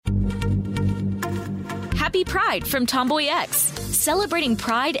Happy Pride from Tomboy X, celebrating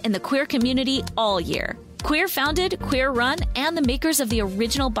pride and the queer community all year. Queer founded, queer run, and the makers of the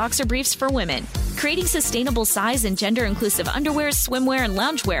original boxer briefs for women, creating sustainable size and gender inclusive underwear, swimwear, and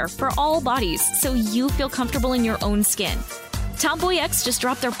loungewear for all bodies so you feel comfortable in your own skin. Tomboy X just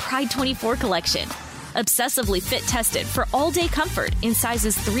dropped their Pride 24 collection. Obsessively fit tested for all day comfort in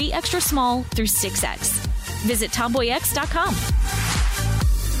sizes 3 extra small through 6X. Visit tomboyx.com.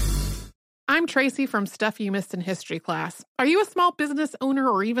 I'm Tracy from Stuff You Missed in History class. Are you a small business owner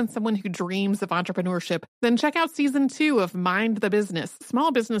or even someone who dreams of entrepreneurship? Then check out Season 2 of Mind the Business,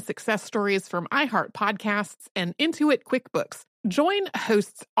 Small Business Success Stories from iHeart Podcasts and Intuit QuickBooks. Join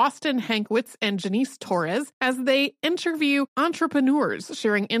hosts Austin Hankwitz and Janice Torres as they interview entrepreneurs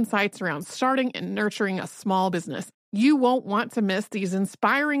sharing insights around starting and nurturing a small business. You won't want to miss these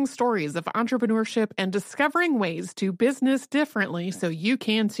inspiring stories of entrepreneurship and discovering ways to business differently so you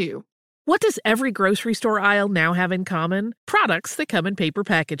can too. What does every grocery store aisle now have in common? Products that come in paper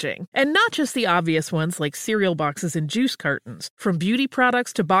packaging. And not just the obvious ones like cereal boxes and juice cartons. From beauty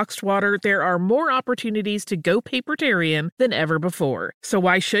products to boxed water, there are more opportunities to go papertarian than ever before. So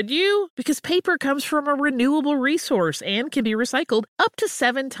why should you? Because paper comes from a renewable resource and can be recycled up to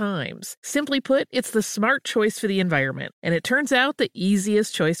 7 times. Simply put, it's the smart choice for the environment. And it turns out the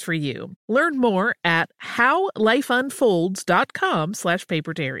easiest choice for you. Learn more at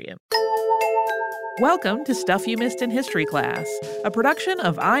howlifeunfolds.com/papertarian. Welcome to Stuff You Missed in History Class, a production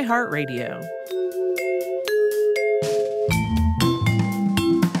of iHeartRadio.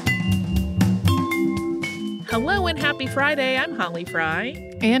 Hello and happy Friday. I'm Holly Fry.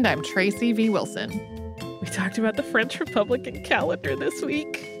 And I'm Tracy V. Wilson. We talked about the French Republican calendar this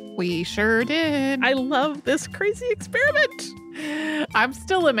week. We sure did. I love this crazy experiment. I'm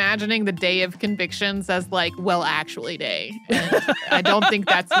still imagining the Day of Convictions as actually day. And I don't think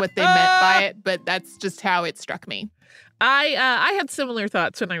that's what they meant by it, but that's just how it struck me. I had similar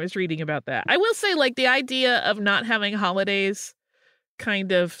thoughts when I was reading about that. I will say, the idea of not having holidays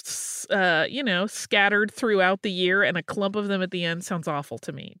kind of, scattered throughout the year and a clump of them at the end sounds awful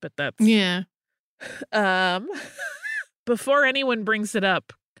to me. But that's... Yeah. Before anyone brings it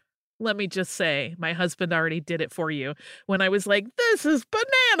up, let me just say, my husband already did it for you. When I was like, this is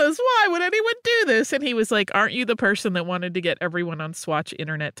bananas, why would anyone do this? And he was like, aren't you the person that wanted to get everyone on Swatch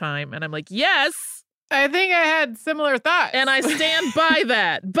internet time? And I'm like, yes. I think I had similar thoughts. And I stand by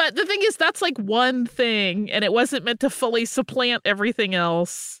that. But the thing is, that's one thing, and it wasn't meant to fully supplant everything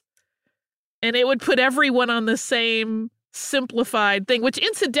else. And it would put everyone on the same simplified thing, which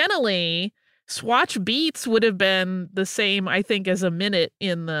incidentally, Swatch beats would have been the same, I think, as a minute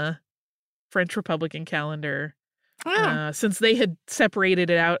in the French Republican calendar, since they had separated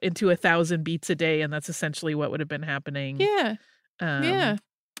it out into 1,000 beats a day, and that's essentially what would have been happening. Yeah,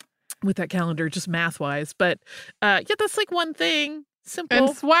 with that calendar, just math-wise. But that's one thing. Simple.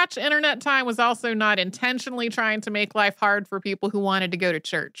 And Swatch internet time was also not intentionally trying to make life hard for people who wanted to go to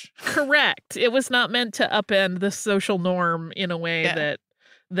church. Correct. It was not meant to upend the social norm in a way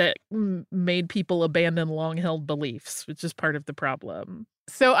that made people abandon long-held beliefs, which is part of the problem.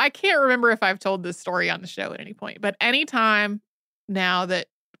 So I can't remember if I've told this story on the show at any point, but anytime now that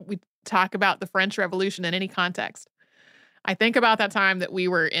we talk about the French Revolution in any context, I think about that time that we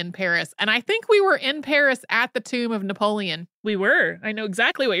were in Paris. And I think we were in Paris at the tomb of Napoleon. We were. I know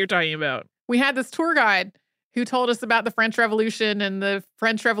exactly what you're talking about. We had this tour guide who told us about the French Revolution and the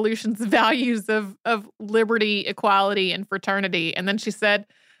French Revolution's values of liberty, equality, and fraternity. And then she said,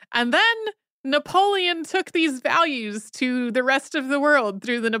 and then Napoleon took these values to the rest of the world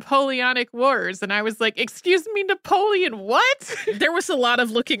through the Napoleonic Wars. And I was like, excuse me, Napoleon, what? There was a lot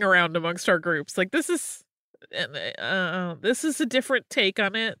of looking around amongst our groups. This is a different take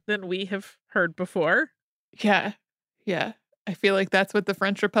on it than we have heard before. Yeah. I feel like that's what the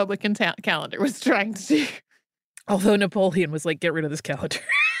French Republican calendar was trying to do. Although Napoleon was like, get rid of this calendar.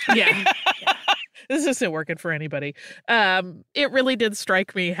 Yeah. This isn't working for anybody. It really did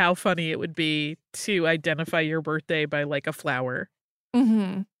strike me how funny it would be to identify your birthday by a flower.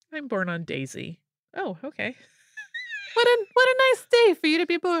 Mm-hmm. I'm born on Daisy. Oh, okay. What a nice day for you to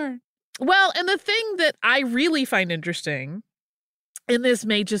be born. Well, and the thing that I really find interesting, and this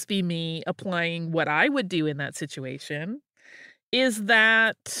may just be me applying what I would do in that situation, is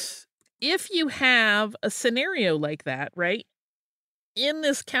that if you have a scenario like that, right? In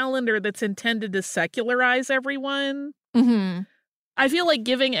this calendar that's intended to secularize everyone, mm-hmm. I feel like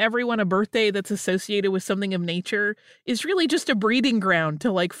giving everyone a birthday that's associated with something of nature is really just a breeding ground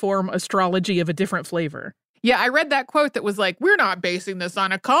to form astrology of a different flavor. Yeah, I read that quote that was like, we're not basing this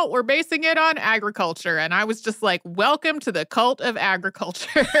on a cult, we're basing it on agriculture. And I was just like, welcome to the cult of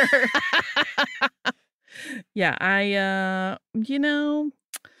agriculture. Yeah,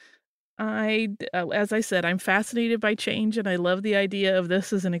 as I said, I'm fascinated by change and I love the idea of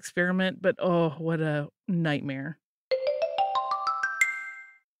this as an experiment, but oh, what a nightmare.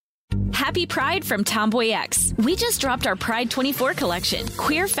 Happy Pride from Tomboy X. We just dropped our Pride 24 collection.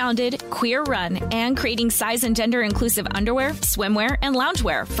 Queer founded, queer run, and creating size and gender inclusive underwear, swimwear, and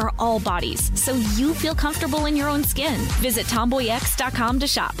loungewear for all bodies, so you feel comfortable in your own skin. Visit tomboyx.com to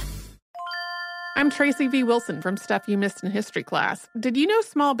shop. I'm Tracy V. Wilson from Stuff You Missed in History Class. Did you know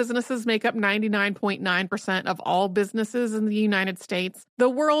small businesses make up 99.9% of all businesses in the United States? The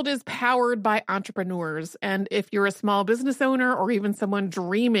world is powered by entrepreneurs, and if you're a small business owner or even someone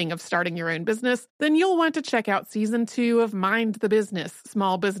dreaming of starting your own business, then you'll want to check out Season 2 of Mind the Business,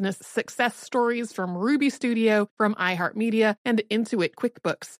 Small Business Success Stories from Ruby Studio, from iHeartMedia, and Intuit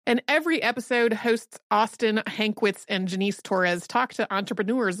QuickBooks. And every episode, hosts Austin Hankwitz and Janice Torres talk to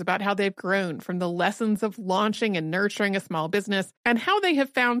entrepreneurs about how they've grown from the lessons of launching and nurturing a small business and how they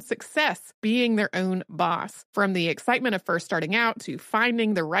have found success being their own boss. From the excitement of first starting out to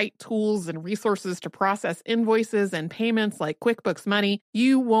finding the right tools and resources to process invoices and payments like QuickBooks Money,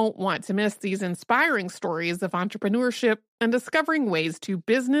 you won't want to miss these inspiring stories of entrepreneurship and discovering ways to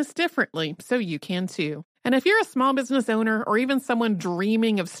business differently so you can too. And if you're a small business owner or even someone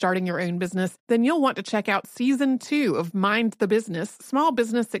dreaming of starting your own business, then you'll want to check out Season 2 of Mind the Business, Small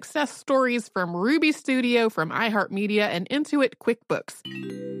Business Success Stories from Ruby Studio, from iHeartMedia, and Intuit QuickBooks.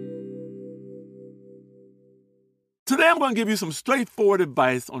 Today I'm going to give you some straightforward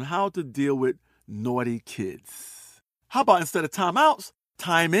advice on how to deal with naughty kids. How about instead of timeouts,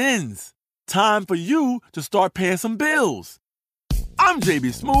 time-ins? Time for you to start paying some bills. I'm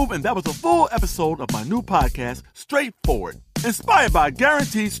JB Smoove, and that was a full episode of my new podcast, Straightforward, inspired by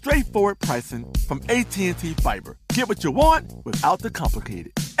guaranteed straightforward pricing from AT&T Fiber. Get what you want without the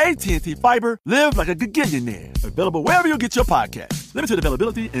complicated. AT&T Fiber, live like a gigillionaire. Available wherever you get your podcast. Limited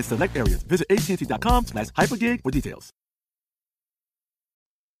availability in select areas. Visit AT&T.com/hypergig for details.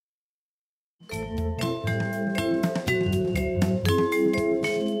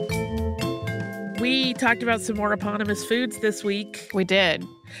 We talked about some more eponymous foods this week. We did.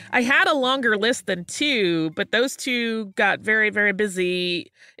 I had a longer list than two, but those two got very, very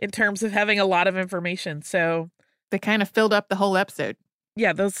busy in terms of having a lot of information. So they kind of filled up the whole episode.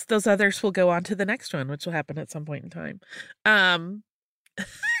 Yeah, those others will go on to the next one, which will happen at some point in time.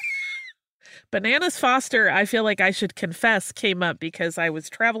 Bananas Foster, I feel like I should confess, came up because I was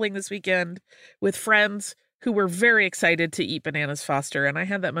traveling this weekend with friends who were very excited to eat Bananas Foster. And I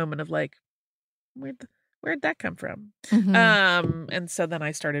had that moment of like, where'd that come from? Mm-hmm. And so then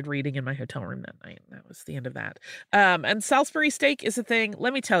I started reading in my hotel room that night. That was the end of that. And Salisbury steak is a thing.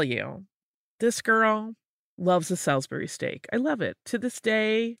 Let me tell you, this girl loves a Salisbury steak. I love it. To this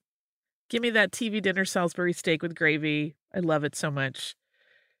day, give me that TV dinner Salisbury steak with gravy. I love it so much.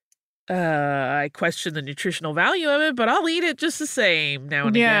 I question the nutritional value of it, but I'll eat it just the same now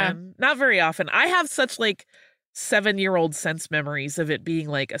and again. Not very often. I have such like 7-year-old sense memories of it being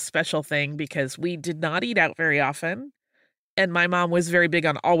like a special thing because we did not eat out very often. And my mom was very big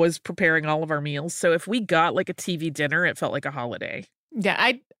on always preparing all of our meals. So if we got like a TV dinner, it felt like a holiday.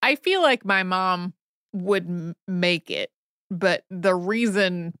 Yeah, I feel like my mom would make it. But the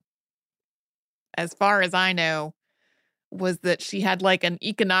reason, as far as I know, was that she had like an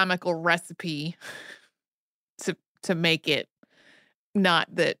economical recipe to make it. Not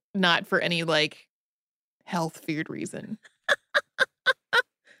for any like health food reason.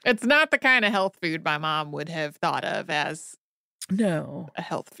 It's not the kind of health food my mom would have thought of as a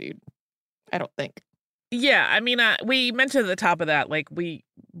health food, I don't think. Yeah, I mean, we mentioned at the top of that, like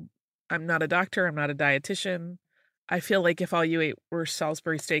I'm not a doctor, I'm not a dietitian. I feel like if all you ate were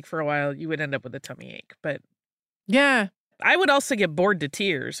Salisbury steak for a while, you would end up with a tummy ache. But yeah, I would also get bored to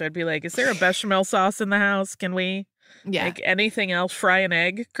tears. I'd be like, is there a bechamel sauce in the house? Can we make anything else? Fry an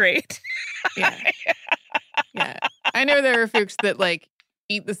egg? Great. Yeah. Yeah. I know there are folks that like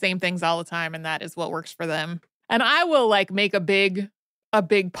eat the same things all the time and that is what works for them. And I will like make a big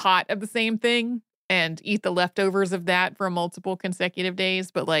pot of the same thing and eat the leftovers of that for multiple consecutive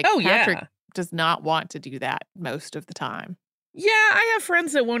days. But like Patrick does not want to do that most of the time. Yeah, I have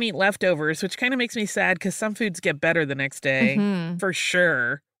friends that won't eat leftovers, which kind of makes me sad because some foods get better the next day, for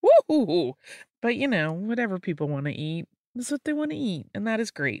sure. Woo-hoo-hoo. But, you know, whatever people want to eat is what they want to eat, and that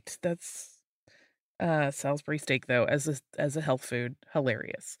is great. That's Salisbury steak, though, as a health food,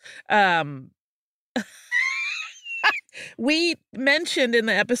 hilarious. We mentioned in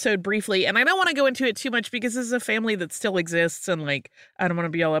the episode briefly, and I don't want to go into it too much because this is a family that still exists, and like I don't want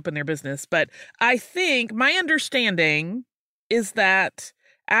to be all up in their business, but I think my understanding is that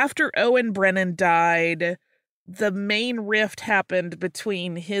after Owen Brennan died, the main rift happened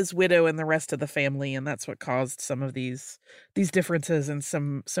between his widow and the rest of the family, and that's what caused some of these differences and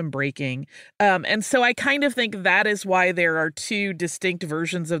some breaking. And so I kind of think that is why there are two distinct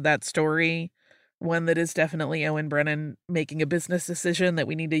versions of that story. One that is definitely Owen Brennan making a business decision that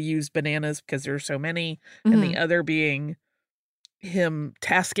we need to use bananas because there are so many, and the other being him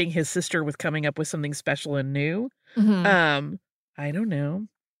tasking his sister with coming up with something special and new. I don't know.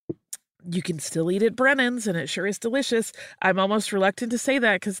 You can still eat at Brennan's, and it sure is delicious. I'm almost reluctant to say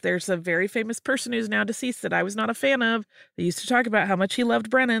that because there's a very famous person who's now deceased that I was not a fan of. They used to talk about how much he loved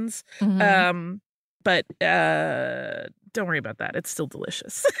Brennan's. But don't worry about that. It's still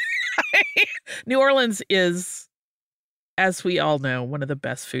delicious. New Orleans is, as we all know, one of the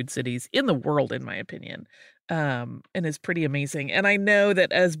best food cities in the world, in my opinion, and is pretty amazing. And I know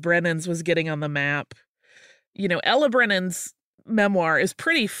that as Brennan's was getting on the map, Ella Brennan's memoir is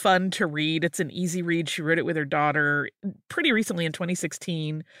pretty fun to read. It's an easy read. She wrote it with her daughter pretty recently in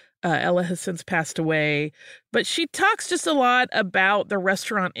 2016. Ella has since passed away, but she talks just a lot about the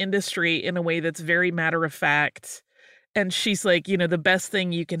restaurant industry in a way that's very matter of fact. And she's like, the best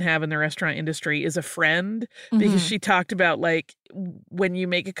thing you can have in the restaurant industry is a friend, because she talked about like when you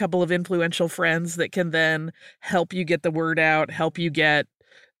make a couple of influential friends that can then help you get the word out, help you get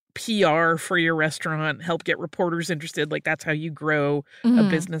PR for your restaurant, help get reporters interested. Like that's how you grow a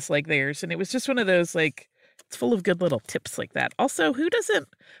business like theirs. And it was just one of those, like, it's full of good little tips like that. Also, who doesn't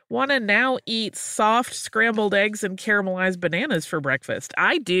want to now eat soft scrambled eggs and caramelized bananas for breakfast?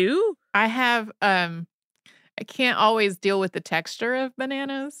 I do. I have, I can't always deal with the texture of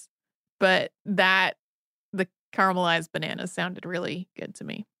bananas, but the caramelized bananas sounded really good to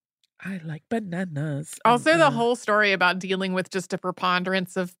me. I like bananas. Also, the whole story about dealing with just a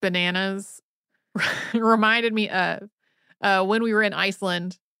preponderance of bananas reminded me of when we were in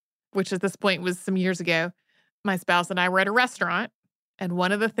Iceland, which at this point was some years ago. My spouse and I were at a restaurant, and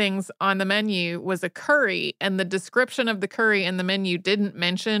one of the things on the menu was a curry, and the description of the curry in the menu didn't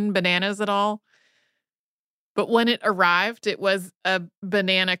mention bananas at all. But when it arrived, it was a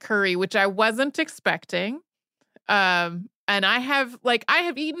banana curry, which I wasn't expecting. And I have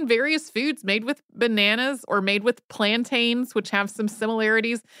eaten various foods made with bananas or made with plantains, which have some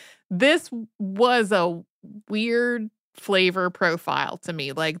similarities. This was a weird flavor profile to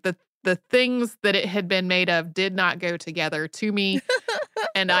me. Like the things that it had been made of did not go together to me.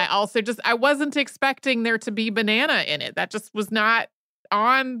 And I also I wasn't expecting there to be banana in it. That just was not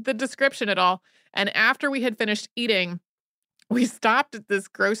on the description at all. And after we had finished eating, we stopped at this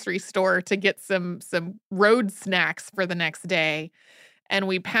grocery store to get some road snacks for the next day. And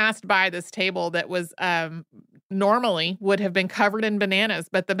we passed by this table that was normally would have been covered in bananas,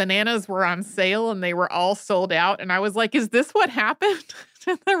 but the bananas were on sale and they were all sold out. And I was like, is this what happened?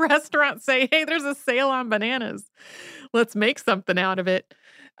 Did the restaurant say, hey, there's a sale on bananas, let's make something out of it?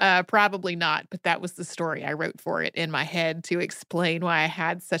 Probably not, but that was the story I wrote for it in my head to explain why I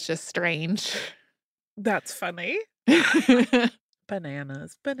had such a strange... That's funny.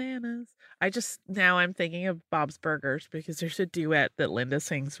 Bananas. Now I'm thinking of Bob's Burgers because there's a duet that Linda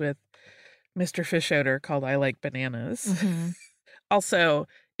sings with Mr. Fischoeder called I Like Bananas. Also,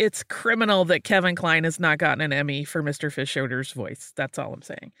 it's criminal that Kevin Kline has not gotten an Emmy for Mr. Fischoeder's voice. That's all I'm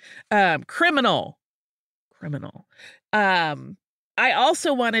saying. Criminal. I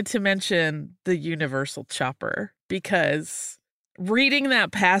also wanted to mention the Universal Chopper because reading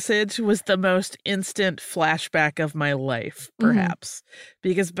that passage was the most instant flashback of my life, perhaps,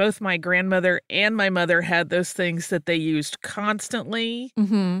 because both my grandmother and my mother had those things that they used constantly.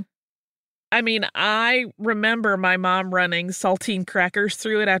 I mean, I remember my mom running saltine crackers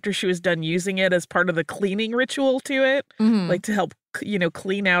through it after she was done using it as part of the cleaning ritual to it, like to help,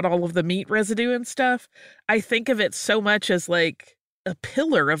 clean out all of the meat residue and stuff. I think of it so much as like a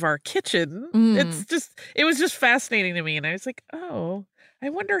pillar of our kitchen. It was just fascinating to me. And I was like, oh, I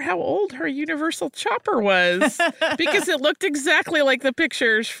wonder how old her Universal Chopper was because it looked exactly like the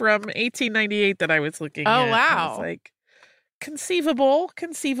pictures from 1898 that I was looking at. Oh, wow. I was like, conceivable,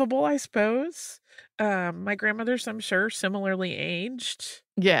 I suppose. My grandmother's, I'm sure, similarly aged.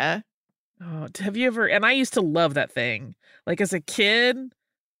 Yeah. Oh, have you ever, and I used to love that thing. Like as a kid,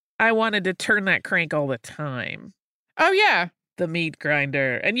 I wanted to turn that crank all the time. Oh, yeah. The meat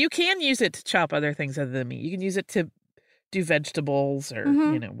grinder. And you can use it to chop other things other than meat. You can use it to do vegetables or,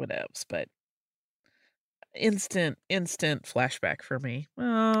 what else. But instant flashback for me.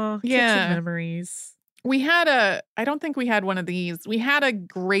 Oh, yeah. Kitchen memories. We had I don't think we had one of these. We had a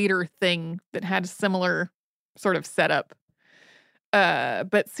grater thing that had a similar sort of setup.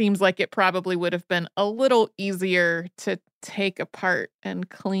 But seems like it probably would have been a little easier to take apart and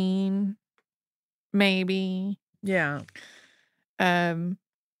clean. maybe. Yeah.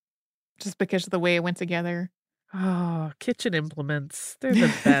 Just because of the way it went together. Oh, kitchen implements. They're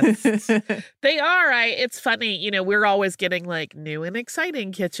the best. They are. It's funny. You know, we're always getting like new and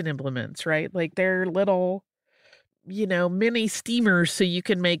exciting kitchen implements, right? Like they're little, you know, mini steamers so you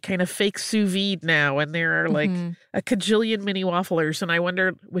can make kind of fake sous vide now. And there are like a cajillion mini wafflers. And I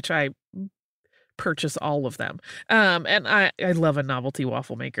wonder, which I purchase all of them. And I love a novelty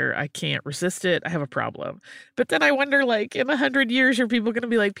waffle maker. I can't resist it. I have a problem. But then I wonder, like, in 100 years, are people going to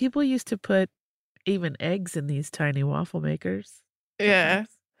be like, people used to put even eggs in these tiny waffle makers? Yeah.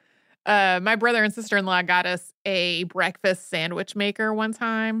 My brother and sister-in-law got us a breakfast sandwich maker one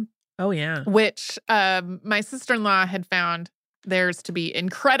time. Oh, yeah. Which my sister-in-law had found theirs to be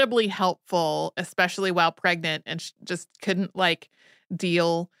incredibly helpful, especially while pregnant, and just couldn't, like,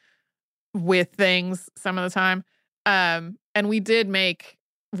 deal with things some of the time. And we did make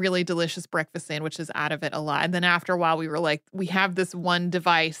really delicious breakfast sandwiches out of it a lot. And then after a while, we were like, we have this one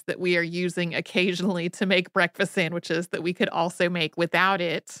device that we are using occasionally to make breakfast sandwiches that we could also make without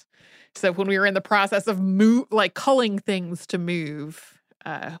it. So when we were in the process of culling things to move,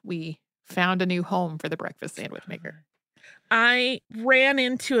 we found a new home for the breakfast sandwich maker. I ran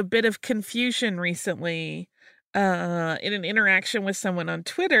into a bit of confusion recently in an interaction with someone on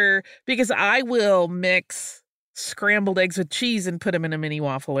Twitter, because I will mix scrambled eggs with cheese and put them in a mini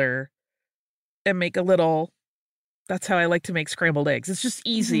waffler and make a little. That's how I like to make scrambled eggs. It's just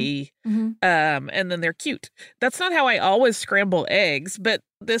easy. And then they're cute. That's not how I always scramble eggs, but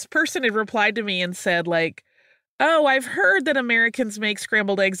this person had replied to me and said, like, oh, I've heard that Americans make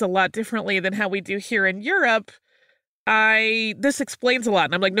scrambled eggs a lot differently than how we do here in Europe. This explains a lot.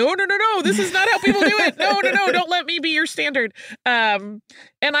 And I'm like, no, this is not how people do it. No, don't let me be your standard. And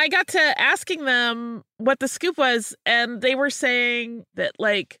I got to asking them what the scoop was, and they were saying that,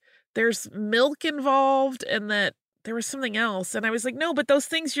 like, there's milk involved and that there was something else. And I was like, no, but those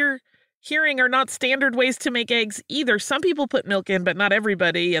things you're hearing are not standard ways to make eggs either. Some people put milk in, but not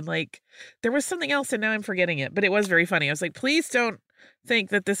everybody. And, like, there was something else, and now I'm forgetting it. But it was very funny. I was like, please don't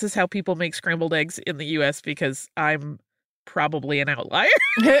think that this is how people make scrambled eggs in the U.S., because I'm probably an outlier.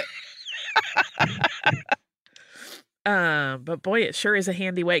 But boy, it sure is a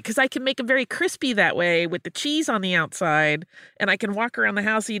handy way, because I can make them very crispy that way with the cheese on the outside, and I can walk around the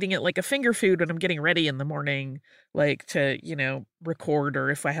house eating it like a finger food when I'm getting ready in the morning, like to, you know, record,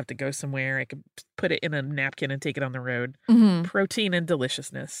 or if I have to go somewhere, I can put it in a napkin and take it on the road. Protein and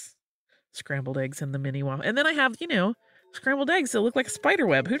deliciousness. Scrambled eggs in the mini waffle. And then I have, you know, scrambled eggs that look like a spider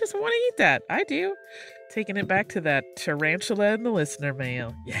web. Who doesn't want to eat that? I do. Taking it back to that tarantula in the listener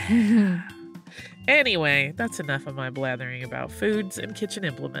mail. Yeah. Anyway, that's enough of my blathering about foods and kitchen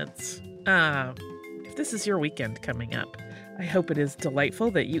implements. If this is your weekend coming up, I hope it is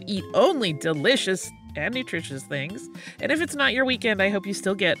delightful, that you eat only delicious and nutritious things. And if it's not your weekend, I hope you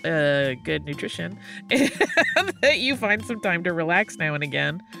still get good nutrition and that you find some time to relax now and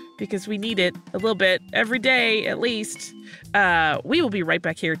again, because we need it a little bit every day, at least. We will be right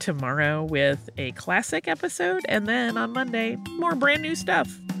back here tomorrow with a classic episode, and then on Monday, more brand new stuff.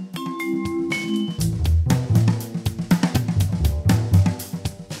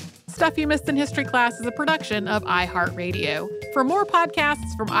 Stuff You Missed in History Class is a production of iHeartRadio. For more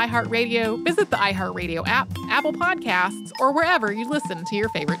podcasts from iHeartRadio, visit the iHeartRadio app, Apple Podcasts, or wherever you listen to your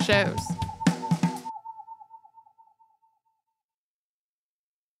favorite shows.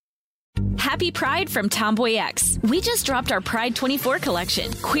 Happy Pride from Tomboy X. We just dropped our Pride 24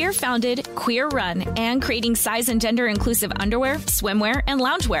 collection. Queer founded, queer run, and creating size and gender inclusive underwear, swimwear, and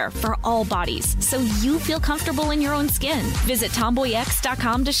loungewear for all bodies, so you feel comfortable in your own skin. Visit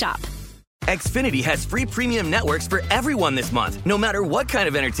tomboyx.com to shop. Xfinity has free premium networks for everyone this month, no matter what kind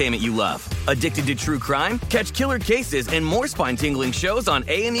of entertainment you love. Addicted to true crime? Catch killer cases and more spine-tingling shows on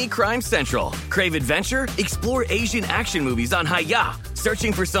A&E Crime Central. Crave adventure? Explore Asian action movies on Hi-Ya.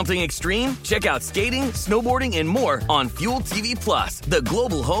 Searching for something extreme? Check out skating, snowboarding, and more on Fuel TV Plus, the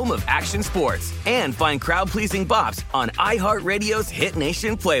global home of action sports. And find crowd-pleasing bops on iHeartRadio's Hit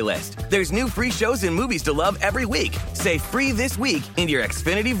Nation playlist. There's new free shows and movies to love every week. Say free this week in your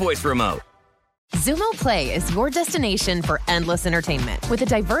Xfinity voice remote. Xumo Play is your destination for endless entertainment. With a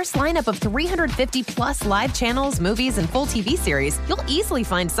diverse lineup of 350-plus live channels, movies, and full TV series, you'll easily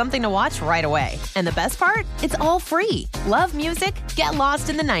find something to watch right away. And the best part? It's all free. Love music? Get lost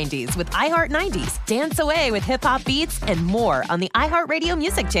in the 90s with iHeart 90s, dance away with hip-hop beats, and more on the iHeartRadio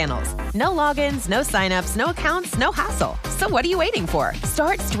music channels. No logins, no signups, no accounts, no hassle. So what are you waiting for?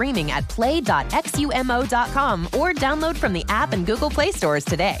 Start streaming at play.xumo.com or download from the app and Google Play stores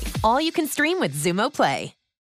today. All you can stream with Xumo Play.